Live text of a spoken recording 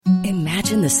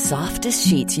Imagine the softest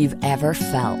sheets you've ever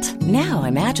felt. Now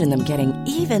imagine them getting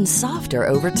even softer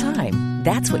over time.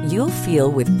 That's what you'll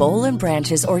feel with Boll &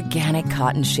 Branch's organic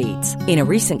cotton sheets. In a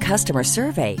recent customer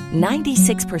survey,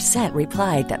 96%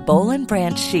 replied that Boll &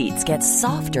 Branch sheets get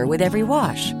softer with every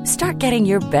wash. Start getting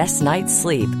your best night's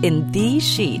sleep in these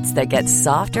sheets that get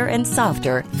softer and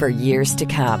softer for years to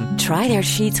come. Try their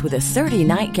sheets with a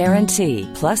 30-night guarantee.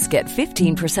 Plus, get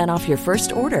 15% off your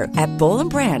first order at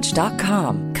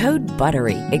bollandbranch.com. Code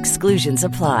BUTTERY. Exclusions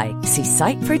apply. See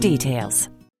site for details.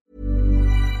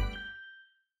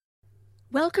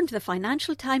 Welcome to the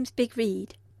Financial Times Big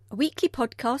Read, a weekly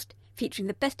podcast featuring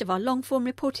the best of our long-form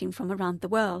reporting from around the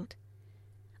world.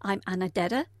 I'm Anna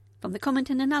Dedder from the Comment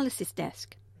and Analysis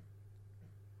Desk.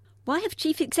 Why have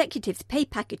chief executives' pay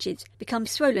packages become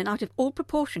swollen out of all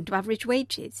proportion to average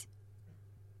wages?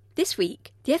 This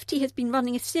week, the FT has been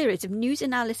running a series of news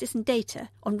analysis and data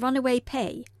on runaway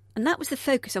pay, and that was the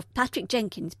focus of Patrick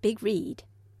Jenkins' Big Read.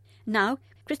 Now,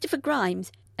 Christopher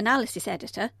Grimes, analysis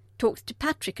editor, talks to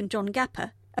Patrick and John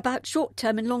Gapper about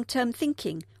short-term and long-term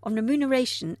thinking on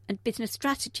remuneration and business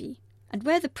strategy, and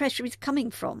where the pressure is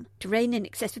coming from to rein in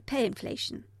excessive pay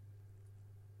inflation.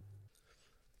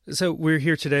 So we're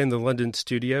here today in the London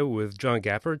studio with John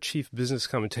Gapper, Chief Business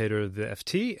Commentator of the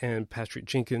FT, and Patrick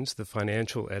Jenkins, the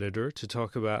Financial Editor, to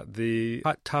talk about the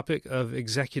hot topic of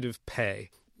executive pay.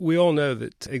 We all know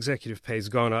that executive pay has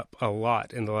gone up a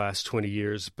lot in the last 20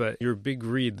 years, but your big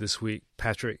read this week,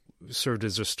 Patrick, served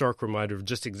as a stark reminder of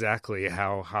just exactly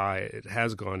how high it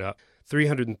has gone up,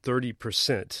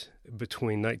 330%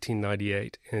 between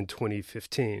 1998 and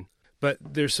 2015. But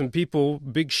there's some people,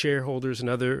 big shareholders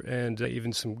and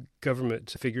even some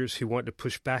government figures who want to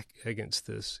push back against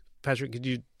this. Patrick, could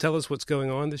you tell us what's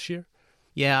going on this year?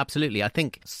 Yeah, absolutely. I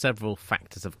think several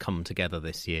factors have come together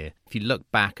this year. If you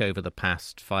look back over the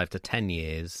past 5 to 10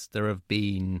 years, there have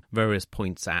been various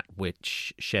points at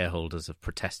which shareholders have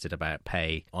protested about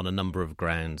pay on a number of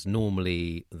grounds.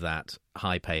 Normally, that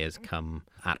high pay has come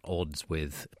at odds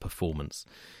with performance.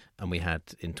 And we had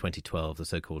in 2012 the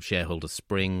so-called shareholder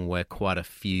spring, where quite a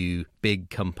few big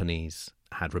companies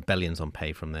had rebellions on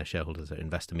pay from their shareholders at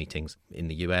investor meetings in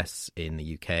the US, in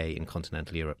the UK, in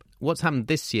continental Europe. What's happened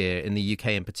this year in the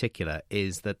UK in particular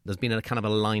is that there's been a kind of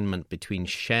alignment between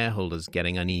shareholders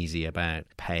getting uneasy about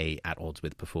pay at odds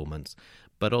with performance,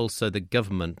 but also the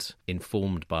government,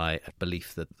 informed by a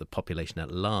belief that the population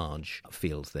at large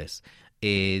feels this,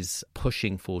 is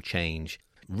pushing for change.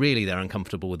 Really, they're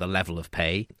uncomfortable with the level of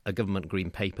pay. A government green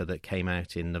paper that came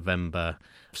out in November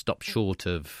stopped short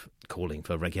of calling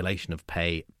for regulation of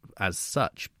pay as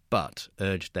such, but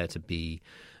urged there to be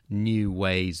new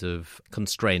ways of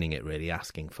constraining it, really,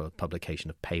 asking for publication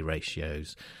of pay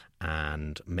ratios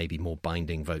and maybe more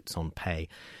binding votes on pay.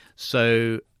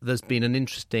 So there's been an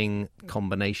interesting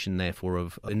combination, therefore,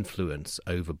 of influence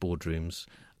over boardrooms,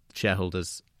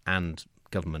 shareholders and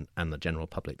government and the general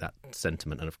public, that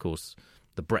sentiment. And of course,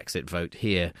 the Brexit vote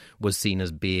here was seen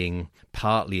as being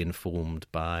partly informed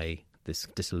by this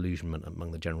disillusionment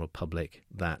among the general public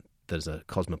that there's a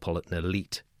cosmopolitan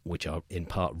elite which are in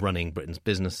part running Britain's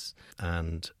business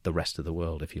and the rest of the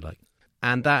world, if you like.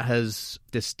 And that has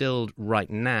distilled right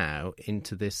now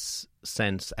into this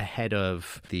sense ahead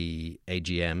of the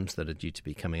AGMs that are due to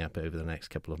be coming up over the next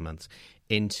couple of months,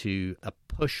 into a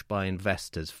push by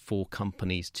investors for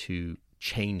companies to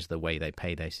change the way they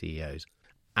pay their CEOs.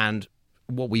 And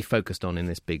what we focused on in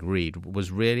this big read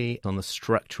was really on the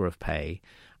structure of pay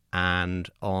and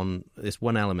on this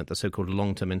one element, the so-called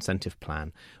long-term incentive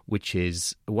plan, which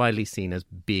is widely seen as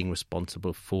being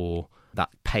responsible for that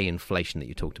pay inflation that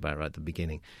you talked about right at the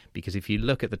beginning. Because if you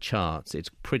look at the charts, it's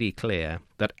pretty clear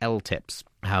that LTIPs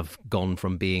have gone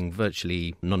from being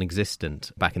virtually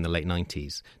non-existent back in the late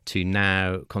 90s to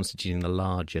now constituting the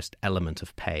largest element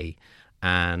of pay.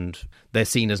 And they're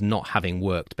seen as not having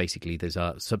worked. Basically, these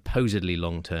are supposedly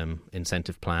long-term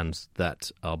incentive plans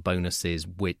that are bonuses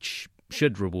which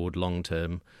should reward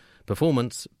long-term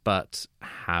performance, but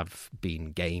have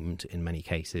been gamed in many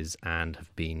cases and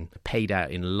have been paid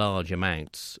out in large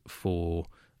amounts for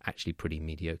actually pretty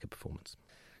mediocre performance.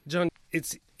 John,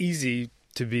 it's easy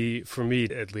to be, for me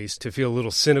at least, to feel a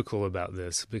little cynical about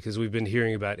this because we've been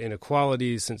hearing about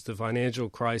inequalities since the financial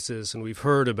crisis and we've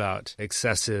heard about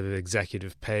excessive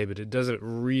executive pay, but it doesn't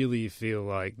really feel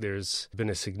like there's been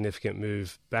a significant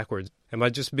move backwards. Am I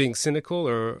just being cynical,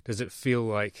 or does it feel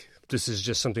like this is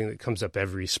just something that comes up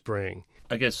every spring?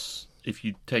 I guess if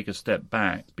you take a step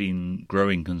back, been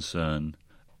growing concern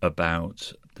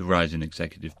about the rise in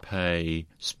executive pay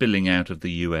spilling out of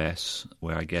the US,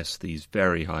 where I guess these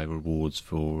very high rewards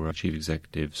for chief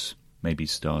executives maybe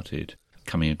started.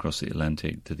 coming across the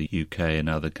Atlantic to the UK and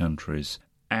other countries.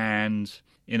 And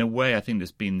in a way, I think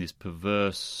there's been this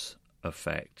perverse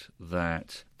effect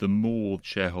that the more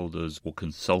shareholders or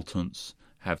consultants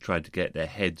have tried to get their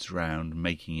heads round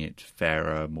making it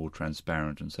fairer, more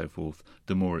transparent and so forth,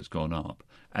 the more it's gone up.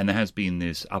 And there has been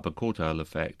this upper quartile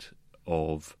effect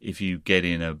of if you get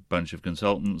in a bunch of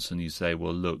consultants and you say,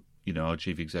 well, look, our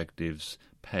chief executive's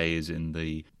pay is in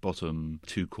the bottom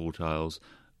 2 quartiles,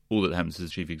 all that happens is the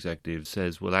chief executive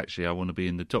says, well, actually, I want to be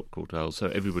in the top quartile. So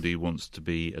everybody wants to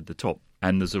be at the top.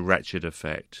 And there's a ratchet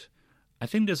effect. I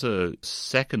think there's a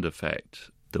second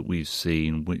effect that we've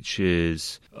seen, which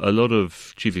is a lot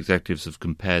of chief executives have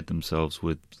compared themselves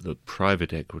with the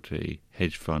private equity,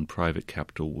 hedge fund, private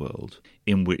capital world,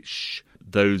 in which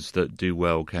those that do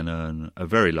well can earn a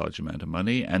very large amount of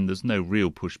money, and there's no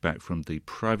real pushback from the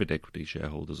private equity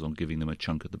shareholders on giving them a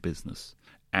chunk of the business.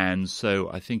 And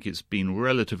so I think it's been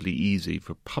relatively easy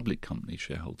for public company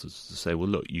shareholders to say, well,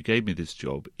 look, you gave me this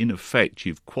job. In effect,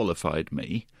 you've qualified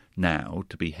me now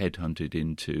to be headhunted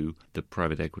into the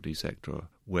private equity sector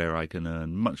where I can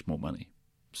earn much more money.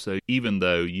 So even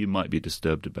though you might be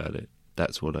disturbed about it,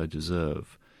 that's what I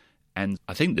deserve. And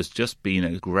I think there's just been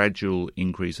a gradual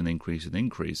increase and increase and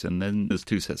increase. And then there's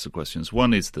 2 sets of questions.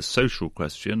 One is the social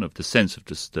question of the sense of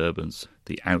disturbance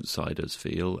the outsiders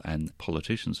feel and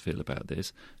politicians feel about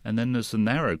this. And then there's the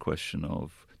narrow question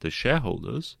of the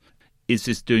shareholders. Is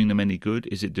this doing them any good?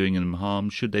 Is it doing them harm?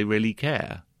 Should they really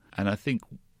care? And I think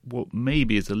what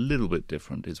maybe is a little bit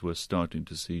different is we're starting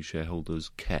to see shareholders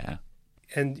care.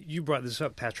 And you brought this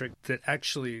up, Patrick, that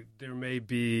actually there may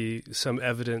be some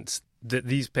evidence that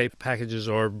these pay packages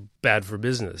are bad for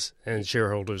business, and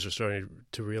shareholders are starting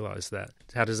to realize that.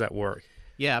 How does that work?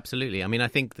 Yeah, absolutely. I mean, I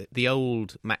think that the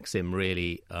old maxim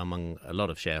really among a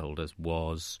lot of shareholders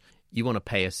was you want to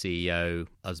pay a CEO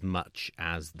as much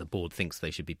as the board thinks they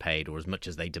should be paid or as much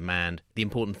as they demand. The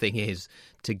important thing is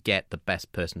to get the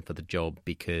best person for the job,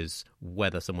 because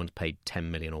whether someone's paid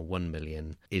 10 million or 1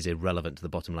 million is irrelevant to the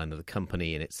bottom line of the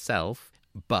company in itself.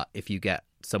 But if you get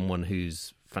someone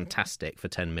who's fantastic for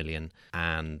 10 million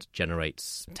and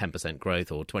generates 10%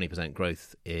 growth or 20%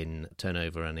 growth in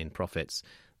turnover and in profits,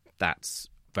 that's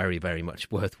very, very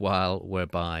much worthwhile,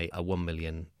 whereby a 1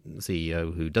 million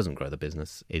CEO who doesn't grow the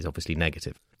business is obviously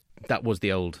negative. That was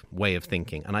the old way of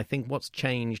thinking. And I think what's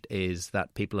changed is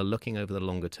that people are looking over the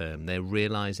longer term. They're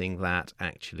realizing that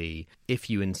actually if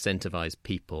you incentivize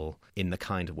people in the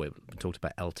kind of way we talked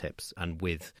about LTIPs and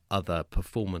with other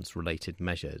performance-related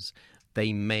measures,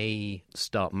 they may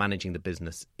start managing the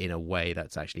business in a way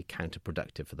that's actually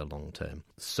counterproductive for the long term.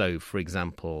 So, for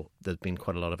example, there's been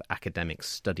quite a lot of academic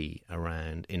study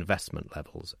around investment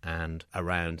levels and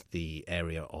around the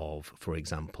area of, for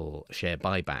example, share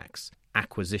buybacks,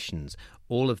 acquisitions,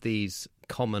 all of these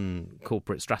common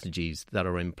corporate strategies that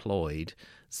are employed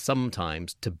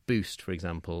sometimes to boost, for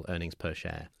example, earnings per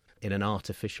share in an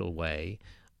artificial way.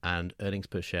 And earnings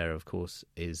per share, of course,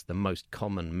 is the most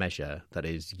common measure that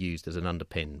is used as an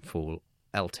underpin for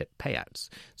LTIP payouts.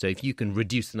 So if you can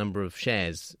reduce the number of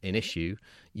shares in issue,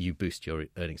 you boost your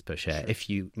earnings per share. Sure. If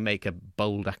you make a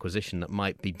bold acquisition that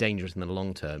might be dangerous in the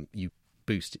long term, you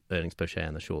boost earnings per share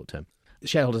in the short term.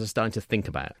 Shareholders are starting to think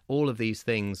about all of these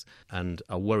things and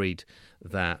are worried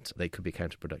that they could be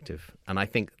counterproductive. And I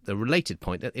think the related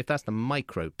point, if that's the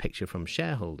micro picture from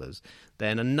shareholders,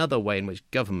 then another way in which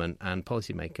government and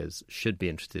policymakers should be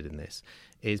interested in this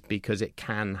is because it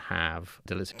can have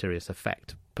deleterious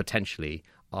effect potentially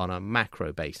on a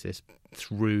macro basis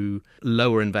through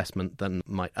lower investment than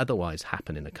might otherwise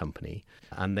happen in a company,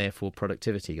 and therefore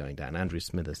productivity going down. Andrew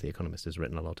Smithers, the economist, has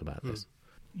written a lot about this.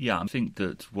 Yeah, I think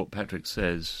that what Patrick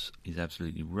says is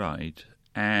absolutely right.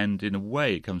 And in a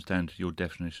way, it comes down to your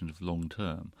definition of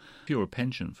long-term. If you're a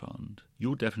pension fund,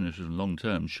 your definition of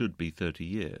long-term should be 30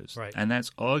 years. Right. And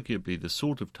that's arguably the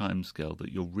sort of timescale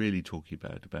that you're really talking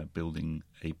about building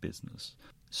a business.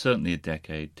 Certainly a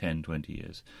decade, 10, 20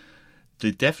 years.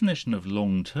 The definition of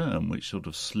long-term, which sort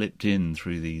of slipped in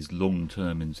through these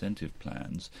long-term incentive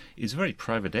plans, is a very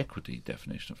private equity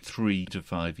definition of 3 to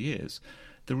 5 years.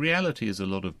 The reality is a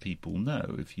lot of people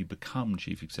know if you become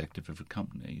chief executive of a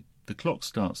company, the clock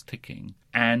starts ticking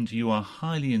and you are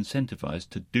highly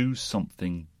incentivized to do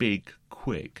something big,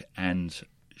 quick and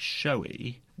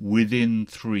showy within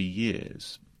 3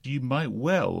 years. You might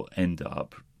well end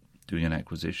up doing an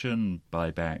acquisition,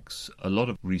 buybacks, a lot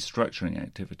of restructuring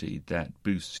activity that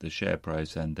boosts the share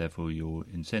price and therefore your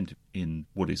incentive in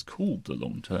what is called the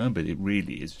long term, but it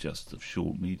really is just the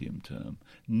short, medium term,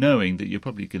 knowing that you're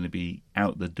probably going to be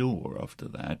out the door after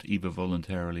that, either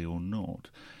voluntarily or not.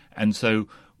 And so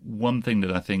One thing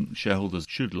that I think shareholders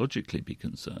should logically be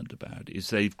concerned about is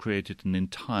they've created an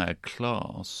entire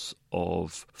class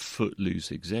of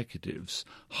footloose executives,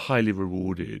 highly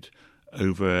rewarded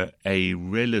over a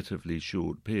relatively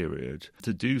short period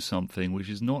to do something which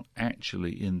is not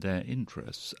actually in their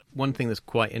interests. One thing that's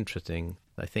quite interesting,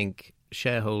 I think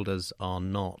shareholders are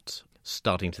not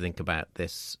starting to think about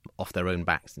this off their own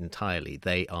backs entirely.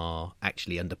 They are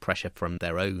actually under pressure from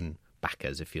their own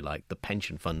backers, if you like, the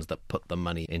pension funds that put the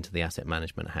money into the asset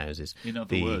management houses. In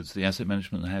other words, the asset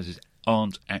management houses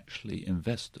aren't actually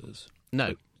investors.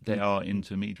 No. They are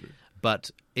intermediaries.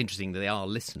 But interesting that they are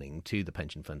listening to the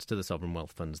pension funds, to the sovereign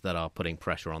wealth funds that are putting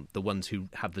pressure on the ones who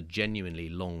have the genuinely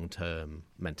long-term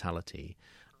mentality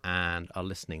and are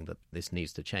listening that this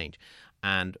needs to change.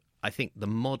 And I think the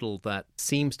model that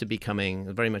seems to be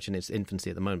coming very much in its infancy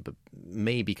at the moment, but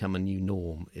may become a new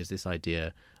norm, is this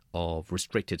idea of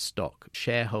restricted stock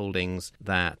shareholdings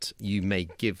that you may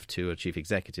give to a chief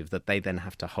executive that they then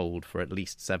have to hold for at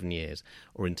least 7 years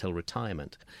or until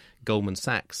retirement. Goldman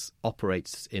Sachs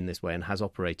operates in this way and has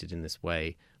operated in this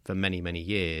way for many, many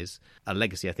years. A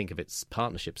legacy, I think, of its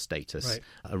partnership status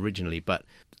originally, but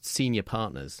senior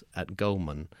partners at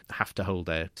Goldman have to hold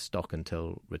their stock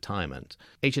until retirement.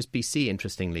 HSBC,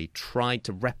 interestingly, tried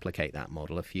to replicate that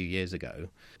model a few years ago,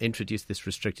 introduced this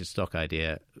restricted stock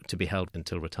idea to be held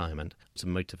until retirement to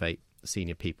motivate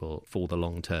senior people for the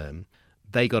long term.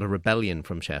 They got a rebellion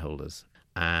from shareholders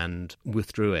and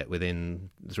withdrew it within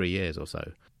 3 years or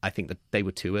so. I think that they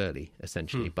were too early,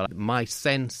 essentially. But my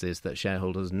sense is that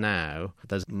shareholders now,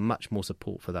 there's much more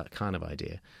support for that kind of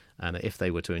idea. And if they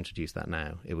were to introduce that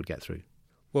now, it would get through.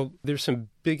 Well, there's some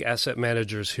big asset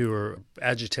managers who are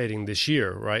agitating this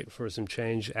year, right, for some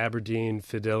change. Aberdeen,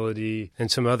 Fidelity,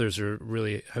 and some others are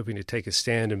really hoping to take a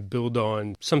stand and build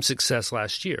on some success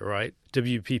last year, right?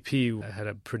 WPP had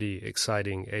a pretty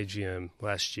exciting AGM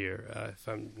last year, if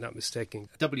I'm not mistaken.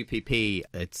 WPP,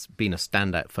 it's been a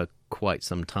standout for quite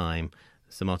some time.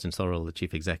 Sir Martin Sorrell, the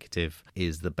chief executive,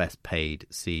 is the best paid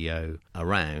CEO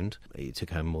around. He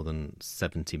took home more than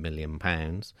 £70 million.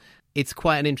 It's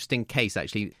quite an interesting case,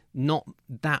 actually. Not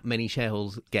that many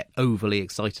shareholders get overly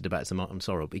excited about Sir Martin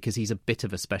Sorrell because he's a bit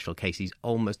of a special case. He's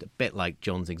almost a bit like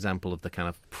John's example of the kind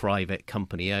of private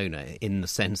company owner in the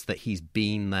sense that he's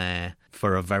been there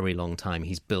for a very long time.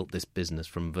 He's built this business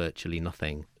from virtually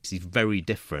nothing. He's very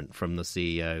different from the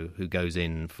CEO who goes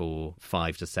in for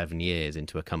 5 to 7 years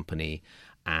into a company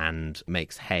and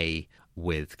makes hay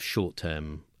with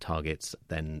short-term targets,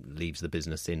 then leaves the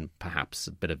business in perhaps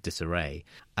a bit of disarray.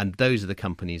 And those are the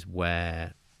companies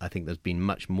where I think there's been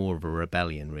much more of a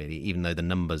rebellion, really, even though the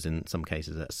numbers in some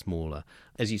cases are smaller.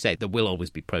 As you say, there will always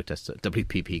be protests at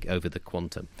WPP over the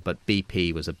quantum, but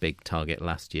BP was a big target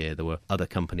last year. There were other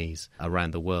companies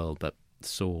around the world that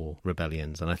saw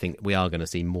rebellions, and I think we are going to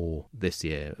see more this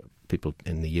year. People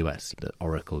in the US, the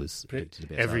Oracle is predicted to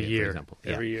be every year, for example.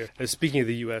 Every year. Speaking of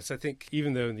the US, I think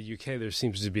even though in the UK there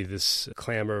seems to be this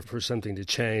clamor for something to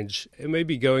change, it may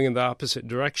be going in the opposite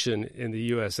direction in the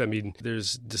US. I mean,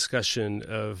 there's discussion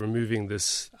of removing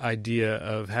this idea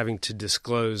of having to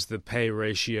disclose the pay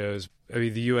ratios. I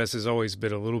mean, the U.S. has always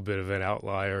been a little bit of an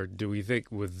outlier. Do we think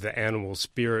with the animal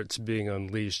spirits being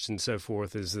unleashed and so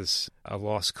forth, is this a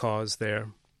lost cause there?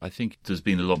 I think there's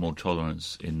been a lot more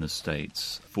tolerance in the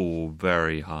States for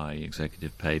very high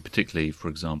executive pay, particularly, for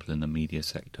example, in the media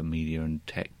sector, media and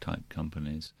tech type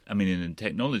companies. I mean, in the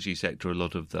technology sector, a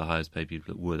lot of the highest paid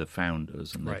people were the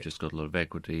founders, and they've just got a lot of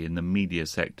equity. In the media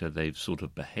sector, they've sort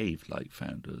of behaved like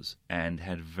founders and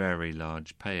had very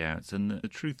large payouts. And the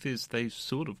truth is, they've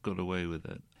sort of got away with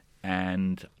it.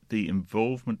 And the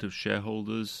involvement of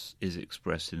shareholders is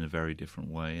expressed in a very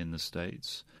different way in the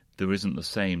States. There isn't the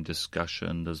same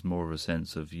discussion. There's more of a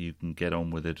sense of you can get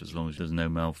on with it as long as there's no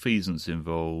malfeasance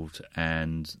involved,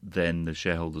 and then the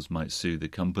shareholders might sue the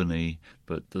company.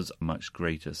 But there's a much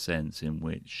greater sense in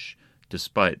which,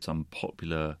 despite some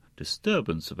popular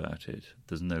disturbance about it,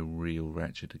 there's no real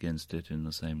ratchet against it in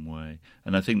the same way.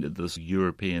 And I think that the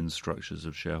European structures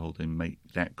of shareholding make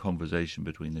that conversation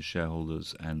between the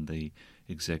shareholders and the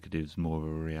executives more of a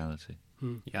reality.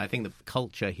 Yeah, I think the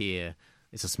culture here,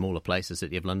 it's a smaller place, the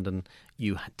City of London.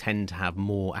 You tend to have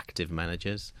more active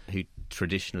managers who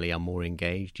traditionally are more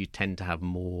engaged. You tend to have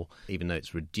more, even though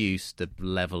it's reduced, the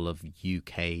level of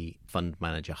UK fund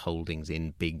manager holdings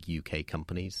in big UK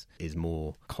companies is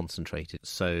more concentrated.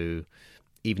 So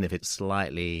even if it's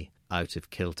slightly out of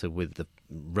kilter with the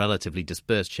relatively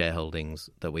dispersed shareholdings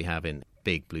that we have in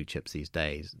big blue chips these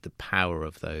days, the power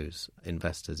of those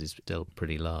investors is still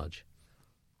pretty large.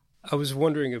 I was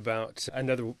wondering about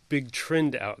another big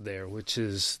trend out there, which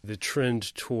is the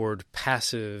trend toward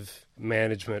passive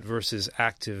management versus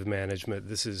active management.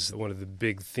 This is one of the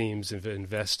big themes of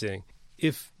investing.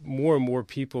 If more and more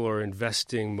people are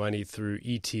investing money through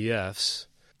ETFs,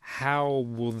 how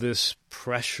will this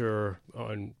pressure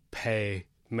on pay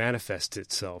manifest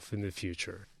itself in the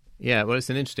future? Yeah, well, it's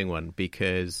an interesting one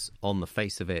because on the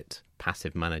face of it,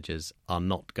 passive managers are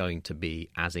not going to be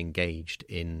as engaged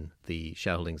in the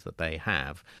shareholdings that they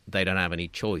have. They don't have any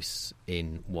choice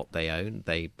in what they own.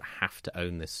 They have to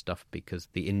own this stuff because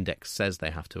the index says they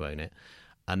have to own it,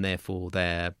 and therefore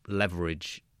their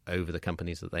leverage over the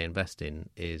companies that they invest in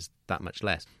is that much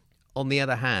less. On the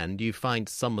other hand, you find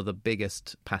some of the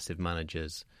biggest passive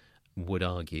managers would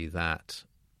argue that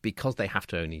because they have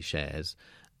to own these shares,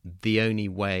 the only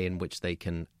way in which they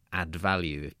can add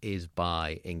value is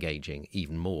by engaging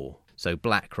even more. So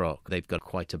BlackRock, they've got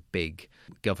quite a big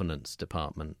governance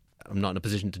department. I'm not in a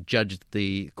position to judge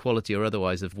the quality or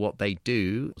otherwise of what they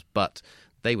do, but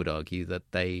they would argue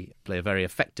that they play a very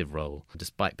effective role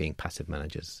despite being passive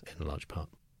managers in a large part.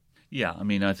 Yeah, I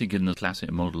mean, I think in the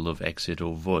classic model of exit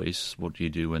or voice, what do you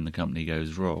do when the company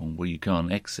goes wrong? Well, you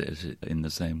can't exit it in the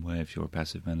same way if you're a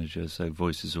passive manager, so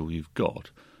voice is all you've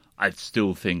got. I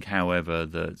still think, however,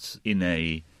 that in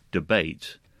a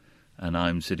debate, and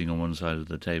I'm sitting on one side of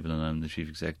the table and I'm the chief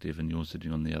executive and you're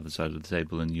sitting on the other side of the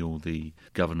table and you're the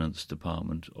governance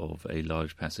department of a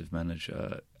large passive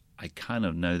manager, I kind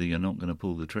of know that you're not going to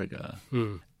pull the trigger.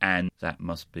 And that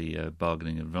must be a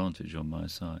bargaining advantage on my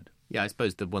side. Yeah, I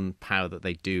suppose the one power that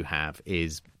they do have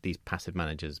is these passive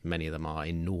managers, many of them are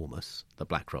enormous, the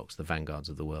BlackRocks, the Vanguards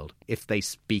of the world. If they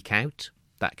speak out,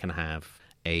 that can have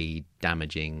a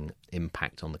damaging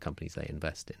impact on the companies they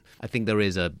invest in. I think there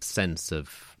is a sense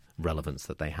of relevance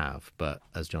that they have, but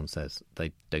as John says,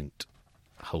 they don't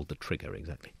hold the trigger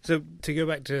exactly. So to go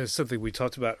back to something we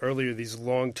talked about earlier, these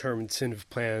long-term incentive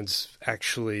plans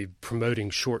actually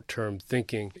promoting short-term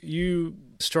thinking. You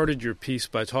started your piece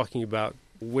by talking about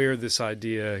where this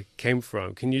idea came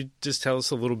from. Can you just tell us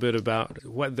a little bit about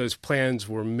what those plans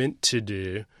were meant to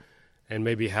do and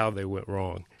maybe how they went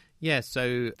wrong? Yeah,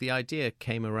 so the idea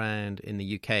came around in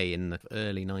the UK in the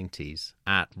early 90s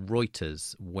at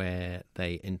Reuters, where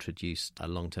they introduced a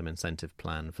long-term incentive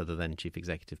plan for the then chief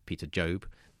executive, Peter Jobe.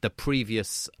 The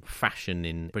previous fashion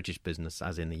in British business,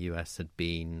 as in the US, had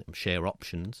been share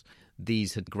options.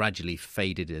 These had gradually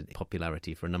faded in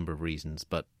popularity for a number of reasons,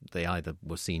 but they either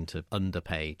were seen to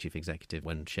underpay chief executive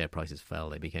when share prices fell,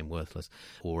 they became worthless,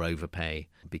 or overpay,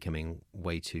 becoming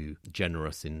way too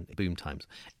generous in boom times.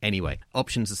 Anyway,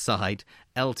 options aside,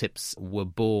 LTIPs were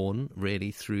born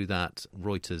really through that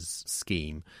Reuters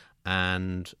scheme.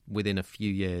 And within a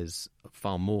few years,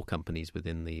 far more companies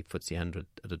within the FTSE 100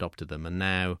 had adopted them. And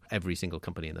now every single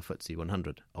company in the FTSE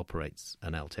 100 operates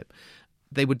an LTIP.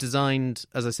 They were designed,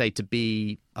 as I say, to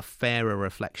be a fairer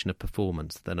reflection of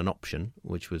performance than an option,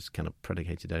 which was kind of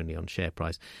predicated only on share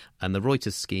price. And the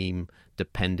Reuters scheme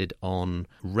depended on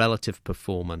relative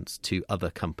performance to other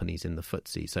companies in the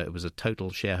FTSE. So it was a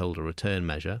total shareholder return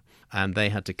measure, and they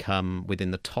had to come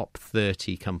within the top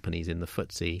 30 companies in the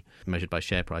FTSE, measured by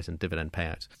share price and dividend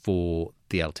payouts, for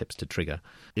the LTIPs to trigger.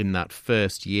 In that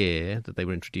first year that they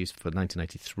were introduced for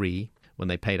 1993, when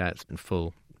they paid out in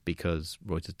full, because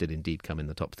Reuters did indeed come in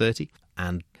the top 30.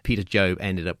 And Peter Jobe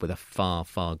ended up with a far,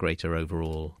 far greater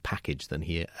overall package than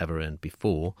he ever earned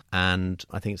before. And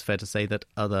I think it's fair to say that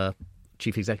other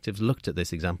chief executives looked at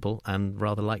this example and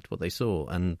rather liked what they saw.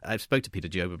 And I spoke to Peter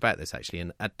Jobe about this, actually.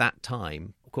 And at that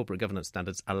time, corporate governance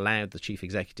standards allowed the chief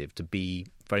executive to be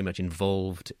very much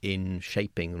involved in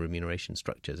shaping remuneration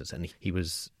structures, and he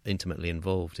was intimately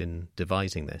involved in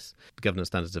devising this. The governance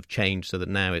standards have changed so that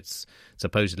now it's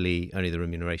supposedly only the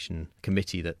remuneration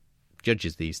committee that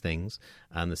judges these things,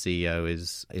 and the CEO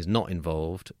is not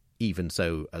involved. Even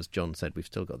so, as John said, we've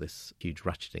still got this huge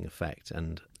ratcheting effect,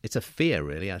 and it's a fear,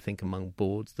 really, I think, among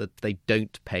boards that they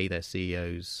don't pay their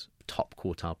CEOs top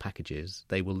quartile packages,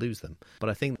 they will lose them. But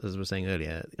I think, as we were saying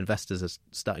earlier, investors are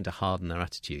starting to harden their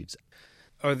attitudes.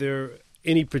 Are there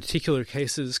any particular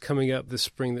cases coming up this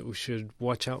spring that we should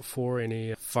watch out for?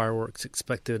 Any fireworks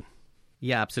expected?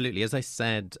 Yeah, absolutely. As I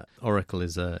said, Oracle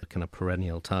is a kind of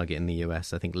perennial target in the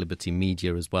US. I think Liberty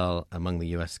Media as well, among the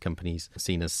US companies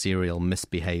seen as serial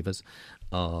misbehavers,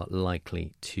 are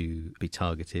likely to be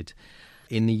targeted.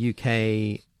 In the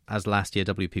UK, as last year,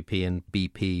 WPP and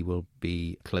BP will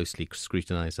be closely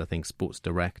scrutinised. I think Sports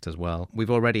Direct as well.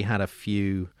 We've already had a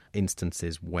few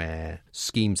instances where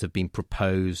schemes have been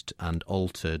proposed and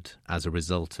altered as a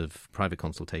result of private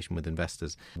consultation with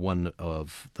investors. One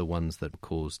of the ones that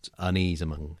caused unease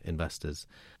among investors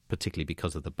particularly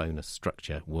because of the bonus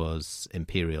structure, was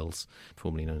Imperial's,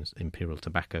 formerly known as Imperial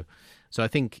Tobacco. So I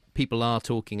think people are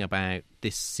talking about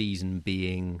this season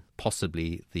being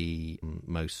possibly the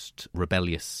most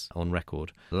rebellious on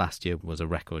record. Last year was a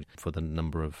record for the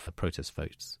number of protest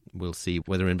votes. We'll see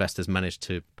whether investors manage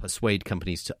to persuade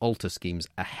companies to alter schemes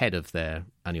ahead of their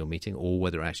annual meeting, or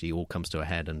whether it actually all comes to a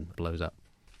head and blows up.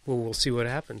 Well, we'll see what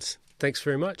happens. Thanks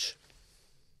very much.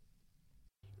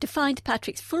 To find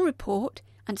Patrick's full report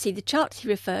and see the charts he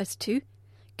refers to,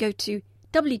 go to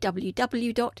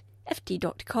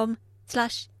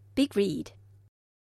www.ft.com/bigread.